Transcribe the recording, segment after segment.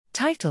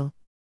Title: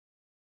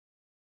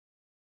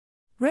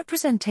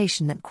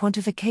 Representation and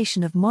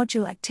quantification of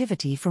module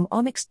activity from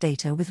omics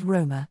data with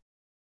rROMA.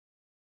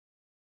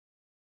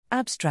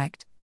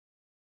 Abstract: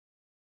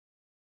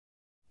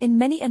 In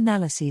many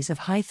analyses of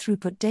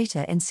high-throughput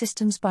data in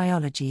systems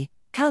biology,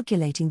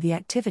 calculating the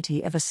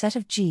activity of a set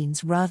of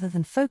genes rather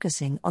than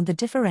focusing on the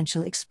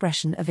differential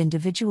expression of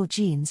individual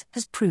genes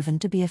has proven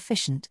to be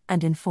efficient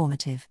and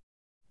informative.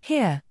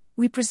 Here,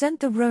 we present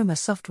the rROMA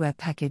software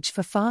package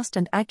for fast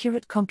and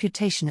accurate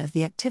computation of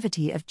the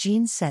activity of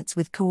gene sets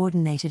with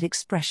coordinated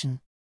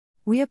expression.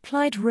 We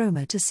applied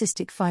rROMA to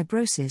cystic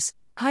fibrosis,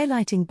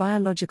 highlighting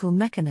biological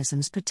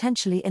mechanisms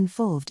potentially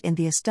involved in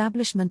the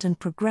establishment and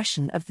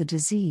progression of the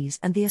disease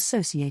and the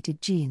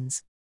associated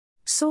genes.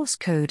 Source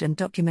code and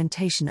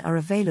documentation are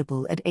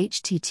available at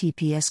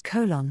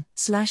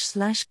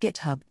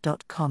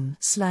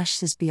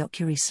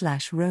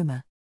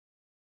https://github.com/sysbiocury/roma.